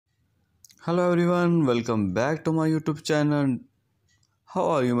Hello everyone, welcome back to my YouTube channel. How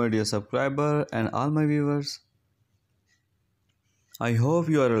are you, my dear subscriber and all my viewers? I hope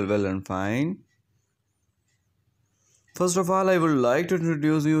you are all well and fine. First of all, I would like to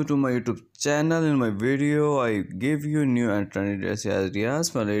introduce you to my YouTube channel. In my video, I give you new and trendy dress ideas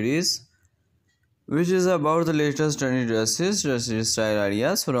for ladies, which is about the latest trendy dresses style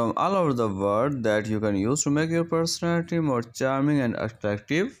ideas from all over the world that you can use to make your personality more charming and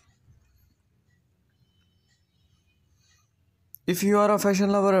attractive. If you are a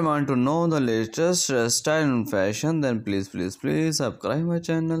fashion lover and want to know the latest style and fashion, then please subscribe my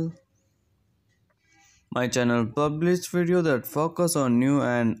channel. My channel publishes videos that focus on new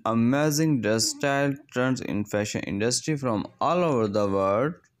and amazing dress style trends in fashion industry from all over the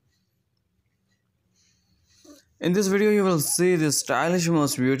world. In this video, you will see the stylish,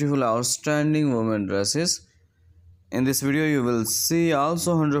 most beautiful, outstanding women dresses. In this video, you will see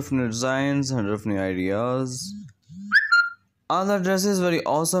also 100 of new designs, 100 of new ideas. All the dresses very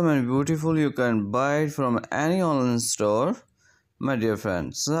awesome and beautiful. You can buy it from any online store. My dear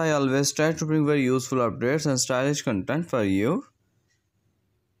friends, I always try to bring very useful updates and stylish content for you.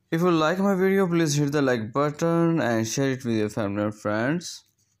 If you like my video, please hit the like button and share it with your family and friends.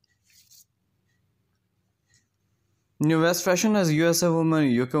 New best fashion as USA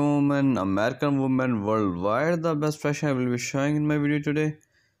woman, UK woman, American woman, worldwide. The best fashion I will be showing in my video today.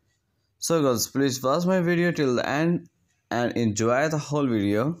 So girls, please watch my video till the end and enjoy the whole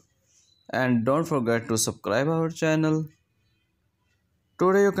video. And don't forget to subscribe our channel.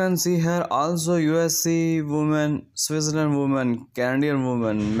 Today you can see here also USA woman, Switzerland woman, Canadian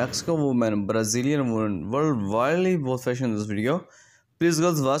woman, Mexico woman, Brazilian woman, worldwide both fashion in this video. Please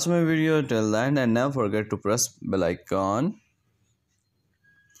girls watch my video till the end and never forget to press bell icon.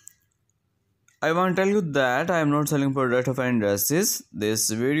 I want to tell you that I am not selling product of any dresses.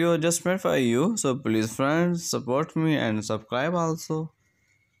 This video just made for you. So please friends support me and subscribe also.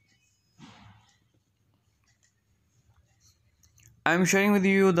 I am sharing with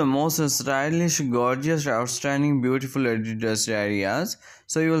you the most stylish, gorgeous, outstanding, beautiful lady dress ideas.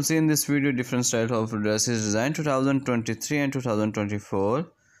 So you will see in this video different styles of dresses designed 2023 and 2024.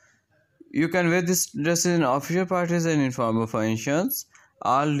 You can wear these dresses in official parties and informal functions.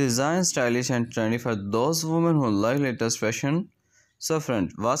 All designed, stylish and trendy for those women who like latest fashion. So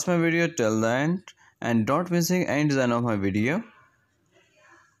friend, watch my video till the end and don't missing any design of my video.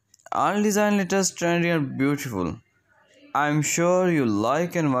 All design latest, trendy and beautiful. I'm sure you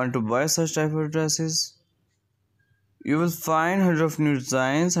like and want to buy such type of dresses. You will find hundreds of new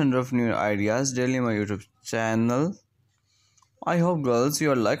designs, hundreds of new ideas daily on my YouTube channel. I hope girls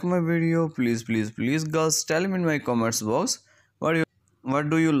you like my video. Please girls tell me in my comments box what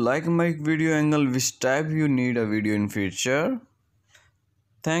do you like my video angle, which type you need a video in future.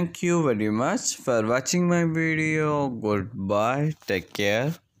 Thank you very much for watching my video. Goodbye. Take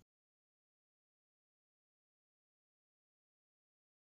care.